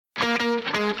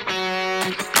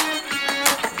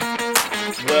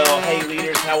Well, hey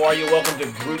leaders, how are you? Welcome to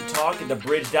Group Talk at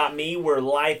thebridge.me, where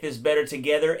life is better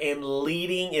together and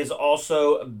leading is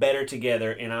also better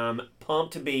together. And I'm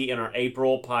pumped to be in our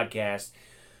April podcast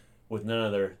with none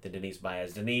other than Denise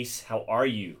Baez. Denise, how are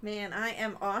you? Man, I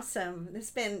am awesome. This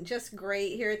has been just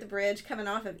great here at the Bridge, coming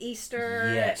off of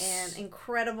Easter. Yes. And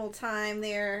incredible time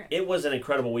there. It was an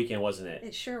incredible weekend, wasn't it?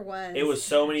 It sure was. There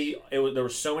were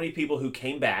so many people who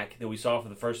came back that we saw for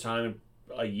the first time in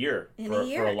a year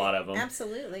for a lot of them.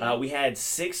 Absolutely. We had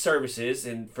 6 services,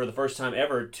 and for the first time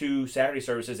ever, 2 Saturday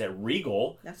services at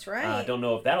Regal. That's right. I don't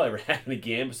know if that'll ever happen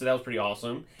again, so that was pretty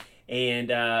awesome.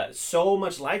 And so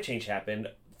much life change happened.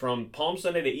 From Palm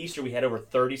Sunday to Easter, we had over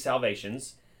 30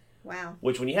 salvations. Wow.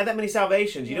 Which, when you have that many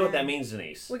salvations, you know what that means,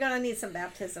 Denise. We're going to need some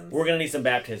baptisms. We're going to need some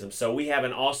baptisms. So we have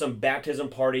an awesome baptism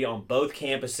party on both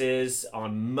campuses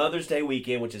on Mother's Day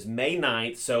weekend, which is May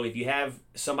 9th. So if you have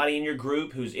somebody in your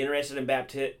group who's interested in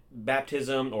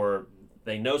baptism, or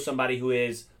they know somebody who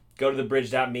is, go to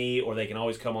thebridge.me, or they can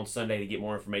always come on Sunday to get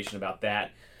more information about that.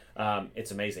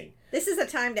 It's amazing. This is a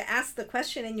time to ask the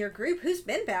question in your group, who's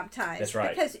been baptized? That's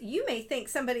right. Because you may think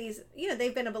somebody's,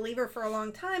 they've been a believer for a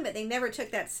long time, but they never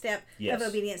took that step of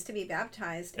obedience to be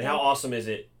baptized. And how awesome is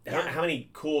it? Yeah. How many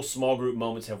cool small group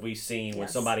moments have we seen when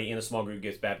somebody in a small group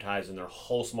gets baptized and their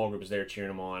whole small group is there cheering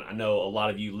them on? I know a lot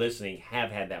of you listening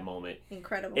have had that moment.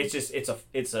 Incredible.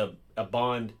 It's a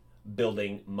bond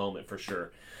building moment for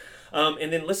sure.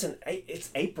 And then listen,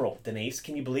 it's April, Denise.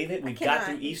 Can you believe it? We got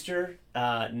through Easter.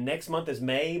 Next month is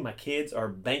May. My kids are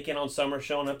banking on summer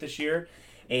showing up this year,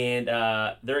 and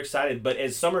they're excited. But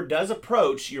as summer does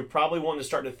approach, you're probably wanting to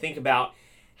start to think about,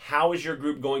 how is your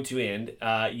group going to end?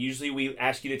 Usually we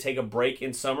ask you to take a break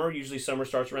in summer. Usually summer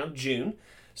starts around June.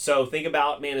 So think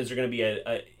about, is there going to be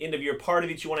a end of year party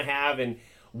that you want to have, and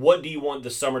what do you want the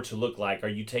summer to look like? Are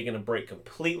you taking a break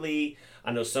completely?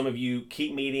 I know some of you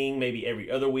keep meeting maybe every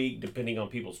other week, depending on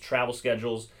people's travel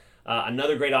schedules.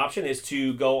 Another great option is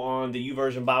to go on the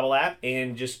YouVersion Bible app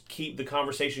and just keep the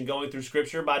conversation going through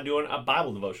Scripture by doing a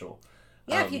Bible devotional.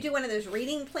 Yeah, if you do one of those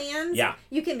reading plans,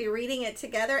 you can be reading it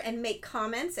together and make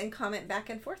comments and comment back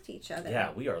and forth to each other.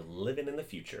 Yeah, we are living in the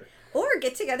future. Or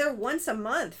get together once a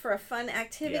month for a fun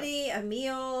activity, a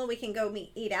meal. We can go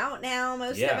eat out now,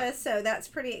 most of us, so that's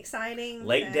pretty exciting.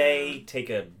 Lake Day, take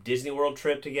a Disney World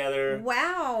trip together.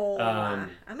 Wow.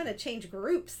 I'm going to change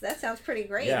groups. That sounds pretty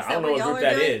great. Yeah, I don't know what group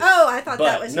that is. Oh, I thought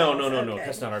that was No, okay.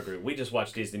 That's not our group. We just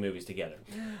watch Disney movies together.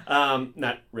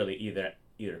 Not really either.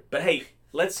 But hey,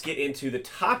 let's get into the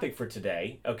topic for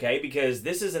today, okay? Because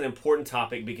this is an important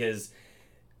topic, because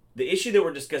the issue that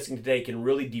we're discussing today can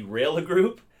really derail a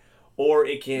group, or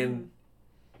it can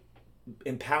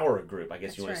empower a group, I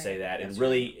guess you want to say that, and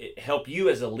really help you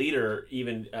as a leader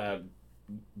even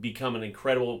become an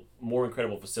more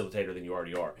incredible facilitator than you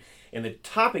already are. And the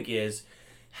topic is,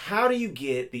 how do you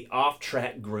get the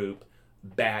off-track group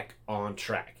back on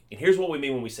track? And here's what we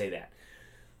mean when we say that.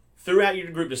 Throughout your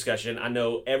group discussion, I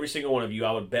know every single one of you,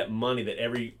 I would bet money that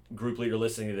every group leader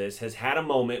listening to this has had a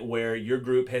moment where your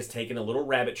group has taken a little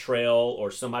rabbit trail, or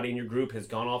somebody in your group has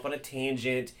gone off on a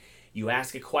tangent. You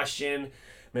ask a question,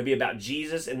 maybe about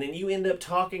Jesus, and then you end up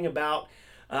talking about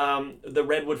the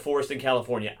Redwood Forest in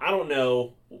California. I don't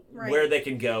know where they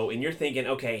can go, and you're thinking,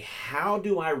 okay, how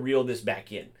do I reel this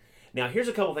back in? Now, here's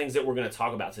a couple things that we're going to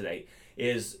talk about today.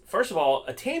 Is, first of all,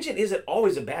 a tangent isn't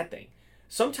always a bad thing.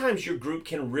 Sometimes your group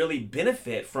can really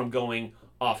benefit from going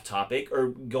off topic, or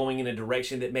going in a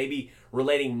direction that may be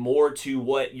relating more to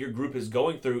what your group is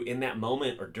going through in that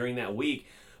moment or during that week.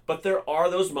 But there are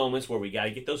those moments where we got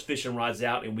to get those fishing rods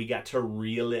out and we got to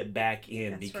reel it back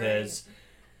in. That's because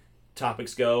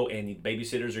topics go, and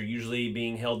babysitters are usually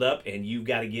being held up, and you've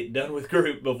got to get done with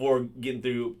group before getting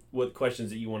through what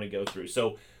questions that you want to go through.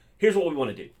 So here's what we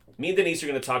want to do. Me and Denise are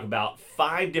going to talk about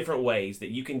 5 different ways that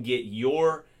you can get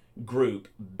your group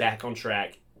back on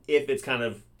track if it's kind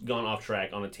of gone off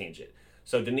track on a tangent.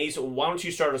 So Denise, why don't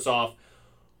you start us off?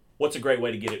 What's a great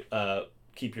way to get it,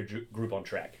 keep your group on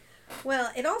track?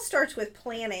 Well, it all starts with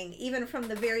planning, even from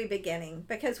the very beginning,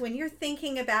 because when you're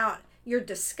thinking about your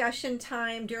discussion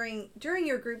time during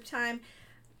your group time,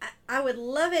 I would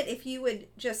love it if you would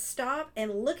just stop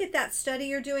and look at that study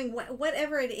you're doing,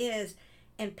 whatever it is,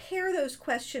 and pare those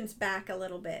questions back a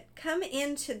little bit. Come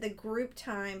into the group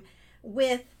time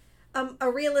with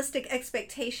a realistic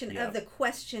expectation of the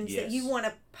questions that you want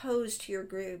to pose to your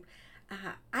group.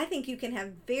 I think you can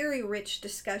have very rich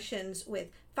discussions with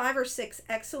 5 or 6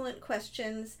 excellent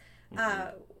questions,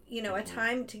 a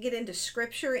time to get into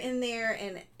Scripture in there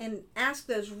and ask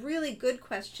those really good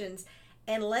questions,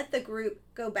 and let the group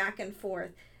go back and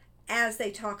forth as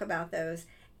they talk about those.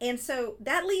 And so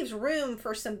that leaves room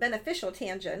for some beneficial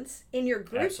tangents in your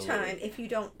group Absolutely. time if you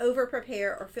don't over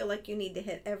prepare or feel like you need to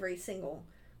hit every single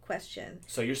question.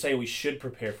 So you're saying we should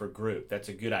prepare for group. That's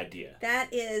a good idea.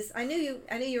 That is, I knew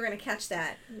you were going to catch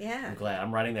that. Yeah. I'm glad.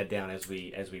 I'm writing that down as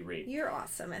we read. You're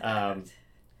awesome at that.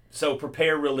 So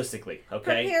prepare realistically,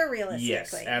 okay? Prepare realistically.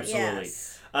 Yes, absolutely.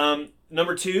 Yes.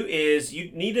 Number 2 is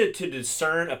you need to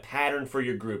discern a pattern for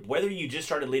your group. Whether you just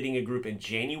started leading a group in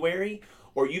January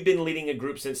or you've been leading a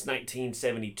group since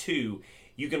 1972,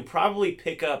 you can probably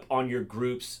pick up on your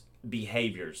group's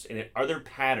behaviors. And are there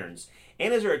patterns?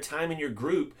 And is there a time in your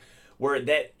group where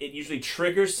it usually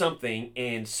triggers something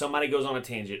and somebody goes on a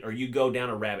tangent or you go down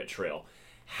a rabbit trail?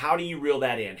 How do you reel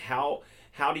that in? How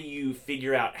do you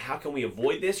figure out how can we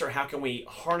avoid this or how can we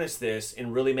harness this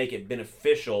and really make it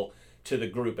beneficial to the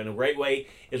group? And a great way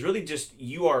is really just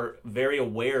you are very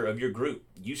aware of your group.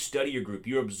 You study your group.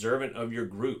 You're observant of your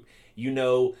group. You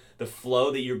know the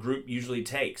flow that your group usually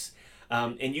takes.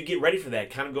 And you get ready for that.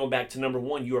 Kind of going back to number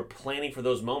 1, you are planning for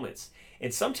those moments.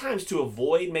 And sometimes to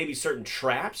avoid maybe certain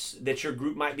traps that your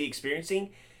group might be experiencing,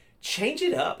 change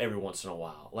it up every once in a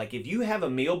while. Like if you have a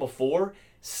meal before,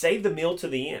 save the meal to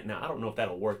the end. Now, I don't know if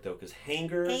that'll work though, because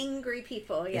angry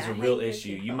people, is a real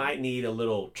issue. You might need a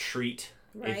little treat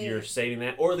if you're saving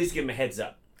that, or at least give them a heads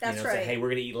up. That's right. Say, hey, we're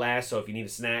going to eat last, so if you need a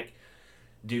snack,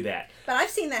 do that. But I've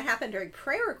seen that happen during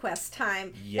prayer request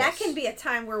time. Yes. That can be a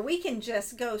time where we can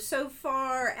just go so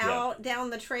far out down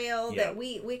the trail that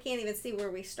we can't even see where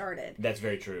we started. That's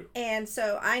very true. And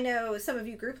so I know some of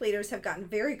you group leaders have gotten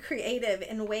very creative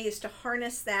in ways to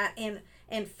harness that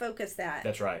and focus that.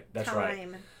 That's right. That's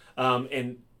time. Right.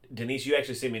 And Denise, you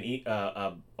actually sent me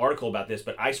an article about this,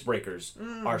 but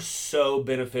icebreakers are so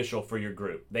beneficial for your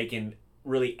group. They can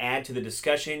really add to the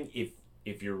discussion.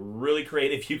 If you're really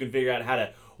creative, you can figure out how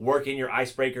to work in your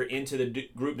icebreaker into the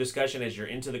group discussion as you're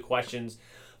into the questions.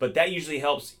 But that usually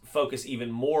helps focus even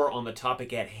more on the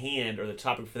topic at hand or the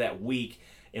topic for that week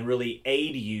and really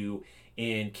aid you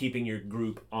in keeping your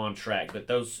group on track. But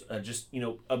those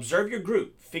observe your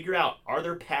group. Figure out, are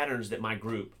there patterns that my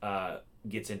group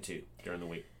gets into during the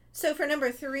week? So for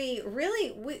number 3,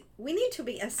 really, we need to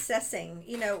be assessing,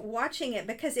 watching it,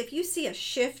 because if you see a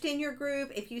shift in your group,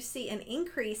 if you see an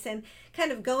increase in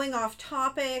kind of going off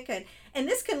topic, and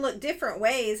this can look different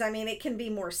ways. I mean, it can be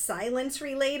more silence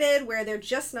related where they're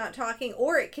just not talking,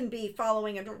 or it can be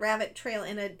following a rabbit trail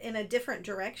in a different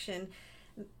direction.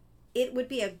 It would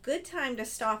be a good time to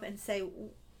stop and say,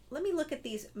 let me look at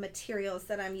these materials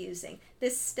that I'm using,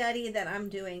 this study that I'm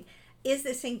doing. Is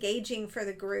this engaging for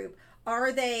the group?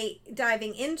 Are they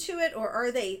diving into it, or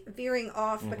are they veering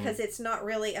off because it's not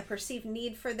really a perceived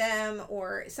need for them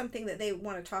or something that they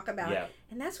want to talk about? Yeah.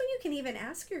 And that's when you can even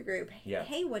ask your group,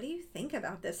 hey, what do you think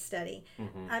about this study?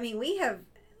 I mean, we have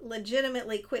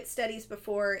legitimately quit studies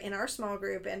before in our small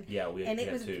group, and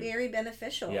it was very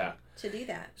beneficial to do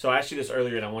that. So I asked you this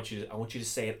earlier, and I want you to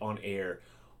say it on air.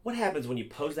 What happens when you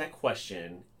pose that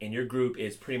question and your group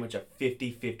is pretty much a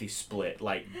 50-50 split?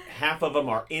 Like half of them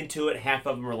are into it, half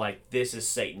of them are like, this is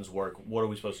Satan's work. What are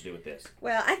we supposed to do with this?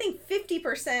 Well, I think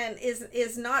 50%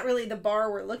 is not really the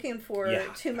bar we're looking for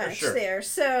too much there.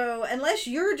 So unless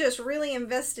you're just really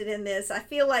invested in this, I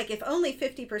feel like if only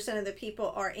 50% of the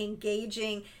people are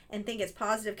engaging and think it's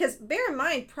positive, because bear in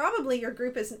mind, probably your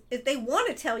group if they want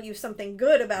to tell you something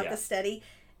good about the study,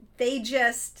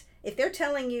 if they're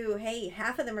telling you, hey,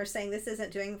 half of them are saying this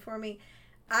isn't doing it for me,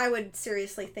 I would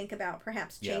seriously think about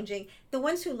perhaps changing. The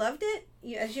ones who loved it,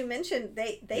 as you mentioned,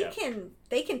 they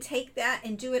can take that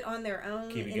and do it on their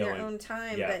own their own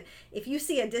time. Yeah. But if you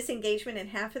see a disengagement in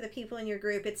half of the people in your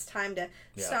group, it's time to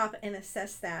stop and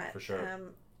assess that. For sure.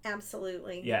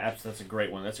 Absolutely. Yeah, that's a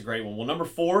great one. That's a great one. Well, number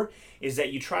 4 is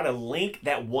that you try to link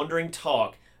that wandering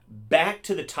talk back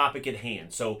to the topic at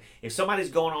hand. So if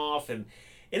somebody's going off and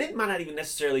it might not even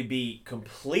necessarily be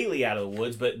completely out of the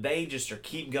woods, but they just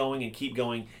keep going and keep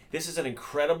going. This is an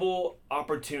incredible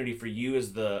opportunity for you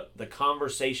as the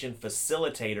conversation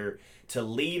facilitator to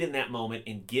lead in that moment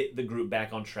and get the group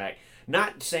back on track.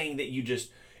 Not saying that you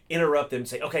just interrupt them and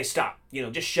say, okay, stop,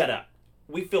 just shut up.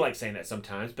 We feel like saying that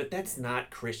sometimes, but that's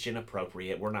not Christian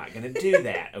appropriate. We're not going to do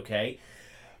that, okay?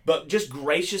 But just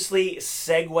graciously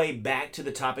segue back to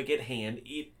the topic at hand.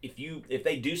 If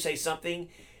they do say something,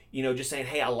 just saying,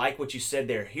 hey, I like what you said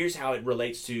there. Here's how it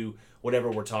relates to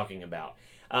whatever we're talking about.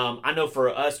 I know for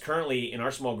us currently in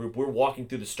our small group, we're walking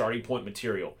through the starting point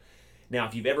material. Now,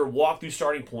 if you've ever walked through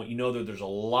starting point, you know that there's a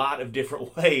lot of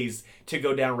different ways to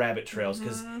go down rabbit trails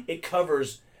because it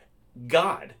covers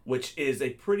God, which is a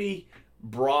pretty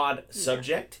broad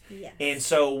subject. Yes. And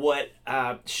so what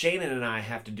Shannon and I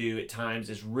have to do at times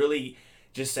is really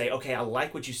just say, okay, I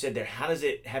like what you said there. How does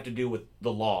it have to do with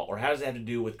the law? Or how does it have to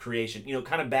do with creation? You know,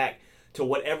 kind of back to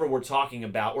whatever we're talking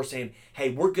about. We're saying, hey,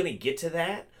 we're going to get to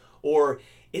that. Or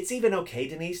it's even okay,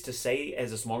 Denise, to say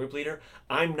as a small group leader,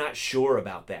 I'm not sure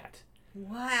about that.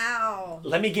 Wow.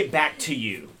 Let me get back to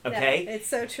you, okay? No, it's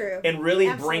so true. And really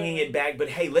Absolutely. bringing it back, but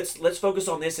hey, let's focus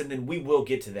on this, and then we will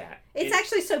get to that. It's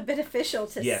actually so beneficial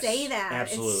to Yes, say that.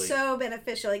 absolutely. It's so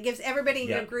beneficial. It gives everybody in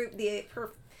Yeah. your group the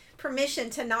permission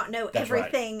to not know That's right.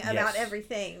 everything about Yes.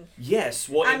 everything. Yes.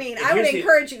 Well, I and mean, and I would here's the-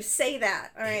 encourage you, say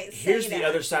that. All right, Here's say the that.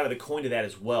 other side of the coin to that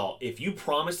as well. If you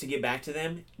promise to get back to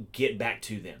them, get back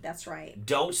to them. That's right.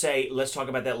 Don't say, let's talk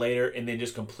about that later, and then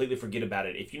just completely forget about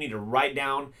it. If you need to write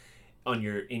down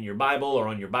in your Bible or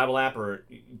on your Bible app or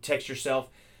text yourself,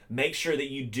 make sure that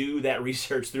you do that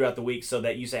research throughout the week so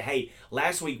that you say, hey,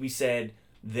 last week we said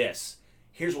this.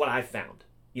 Here's what I found.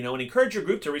 You know, and encourage your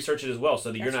group to research it as well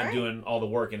so that you're That's not right. doing all the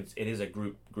work, and it is a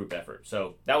group effort.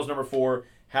 So that was number 4,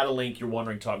 how to link your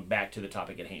wandering talk back to the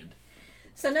topic at hand.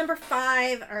 So number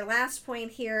 5, our last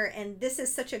point here, and this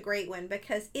is such a great one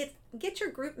because get your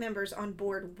group members on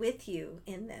board with you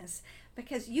in this,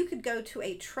 because you could go to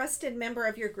a trusted member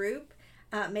of your group.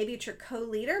 Maybe it's your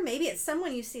co-leader. Maybe it's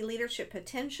someone you see leadership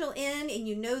potential in and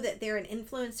you know that they're an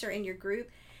influencer in your group,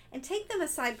 and take them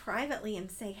aside privately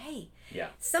and say, hey,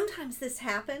 sometimes this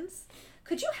happens.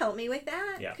 Could you help me with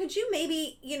that? Yeah. Could you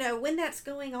maybe, when that's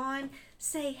going on,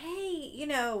 say, hey,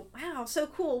 wow, so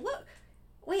cool.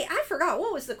 Wait, I forgot.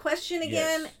 What was the question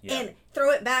again? Yes. Yeah. And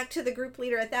throw it back to the group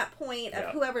leader at that point of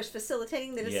Yeah. whoever's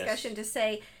facilitating the discussion to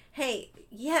say, hey,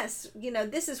 yes,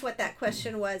 this is what that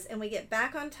question was. And we get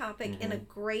back on topic in a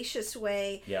gracious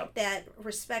way that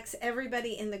respects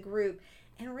everybody in the group.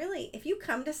 And really, if you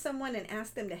come to someone and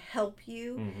ask them to help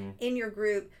you in your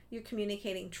group, you're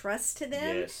communicating trust to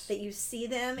them, that you see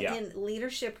them in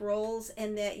leadership roles,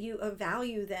 and that you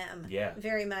value them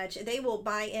very much. They will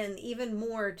buy in even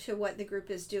more to what the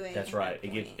group is doing. That's right.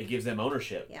 It gives them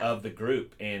ownership of the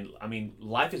group. And, I mean,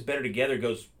 life is better together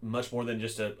goes much more than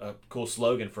just a cool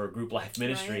slogan for a group life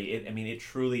ministry. Right. It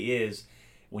truly is.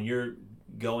 When you're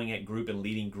going at group and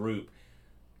leading group,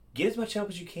 get as much help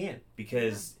as you can,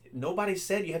 because nobody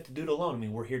said you have to do it alone. I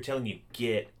mean, we're here telling you,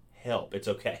 get help. It's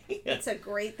okay. It's a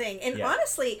great thing. And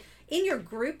honestly, in your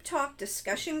group talk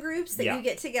discussion groups that you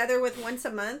get together with once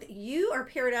a month, you are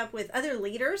paired up with other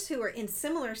leaders who are in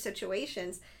similar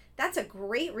situations. That's a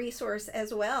great resource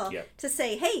as well to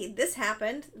say, hey, this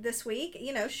happened this week.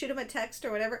 Shoot them a text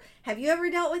or whatever. Have you ever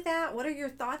dealt with that? What are your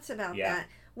thoughts about that?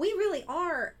 We really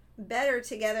are better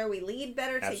together. We lead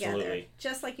better together,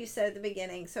 just like you said at the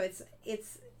beginning. So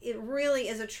it really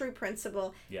is a true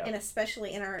principle, and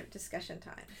especially in our discussion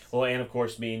times. Well, and of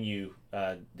course, me and you,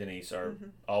 Denise, are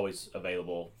always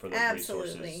available for those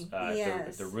resources.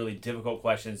 If they're really difficult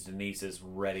questions, Denise is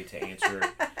ready to answer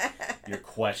your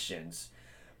questions.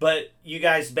 But you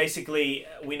guys, basically,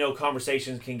 we know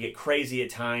conversations can get crazy at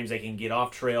times. They can get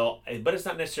off trail, but it's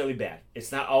not necessarily bad.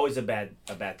 It's not always a bad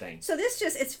thing. So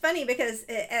it's funny because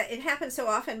it happens so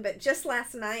often, but just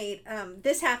last night,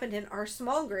 this happened in our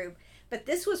small group. But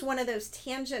this was one of those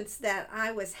tangents that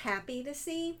I was happy to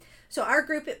see. So our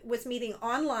group was meeting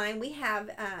online. We have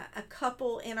a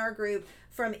couple in our group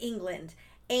from England,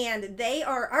 and they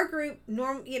are our group.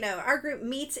 Our group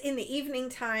meets in the evening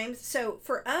times. So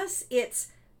for us, it's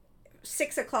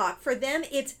 6:00. For them,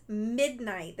 it's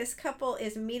midnight. This couple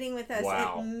is meeting with us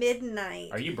at midnight.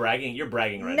 Are you bragging? You're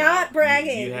bragging right now. Not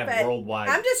bragging. You have but worldwide.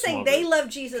 I'm just saying they love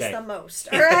Jesus the most.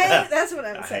 All right, that's what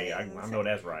I'm saying. Hey, I know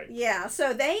that's right. Yeah.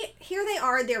 So here they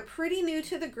are. They're pretty new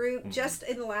to the group, just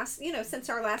in the last, since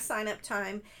our last sign up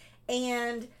time,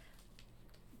 and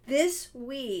this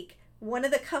week, one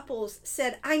of the couples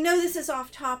said, "I know this is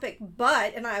off topic,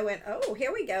 but," and I went, "Oh,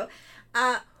 here we go."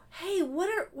 Hey,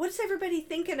 what's everybody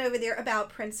thinking over there about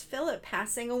Prince Philip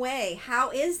passing away? How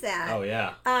is that? Oh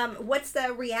yeah. What's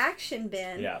the reaction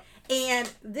been? Yeah. And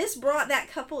this brought that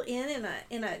couple in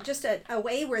a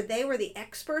way where they were the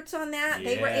experts on that.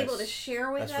 Yes. They were able to share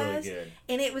with us. That's really good.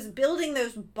 And it was building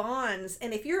those bonds.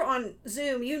 And if you're on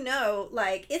Zoom,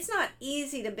 it's not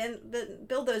easy to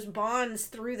build those bonds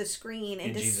through the screen and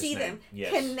In to Jesus' see name.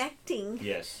 them connecting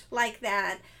Yes. like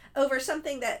that over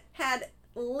something that had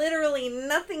literally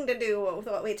nothing to do with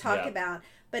what we talked about,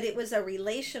 but it was a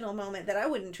relational moment that I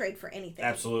wouldn't trade for anything.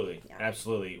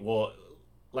 Absolutely. Well,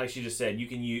 like she just said, you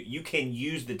can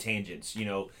use the tangents.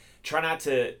 Try not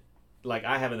to, like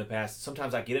I have in the past.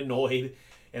 Sometimes I get annoyed,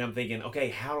 and I'm thinking, okay,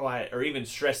 how do I, or even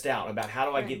stressed out about how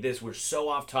do I get this? We're so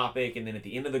off topic, and then at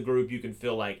the end of the group, you can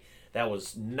feel like that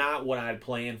was not what I had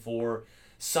planned for.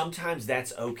 Sometimes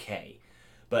that's okay,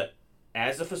 but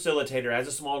as a facilitator, as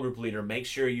a small group leader, make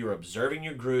sure you're observing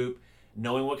your group,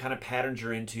 knowing what kind of patterns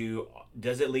you're into.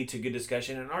 Does it lead to good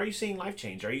discussion? And are you seeing life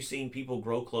change? Are you seeing people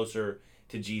grow closer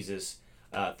to Jesus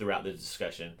throughout the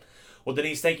discussion? Well,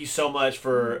 Denise, thank you so much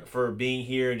for being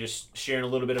here and just sharing a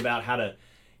little bit about how to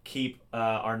keep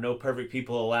our No Perfect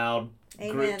People Allowed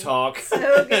group talk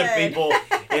So good. people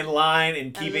in line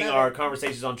and keeping love our it.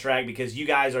 conversations on track, because you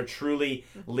guys are truly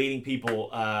leading people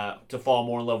to fall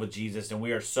more in love with Jesus, and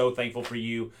we are so thankful for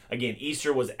you. Again,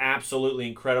 Easter was absolutely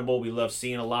incredible. We love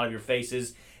seeing a lot of your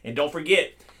faces. And don't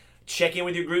forget, check in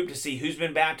with your group to see who's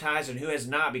been baptized and who has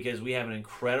not, because we have an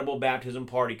incredible baptism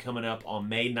party coming up on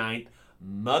May 9th,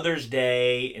 Mother's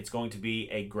Day. It's going to be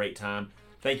a great time.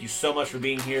 Thank you so much for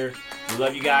being here. We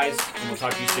love you guys, and we'll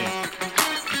talk to you soon.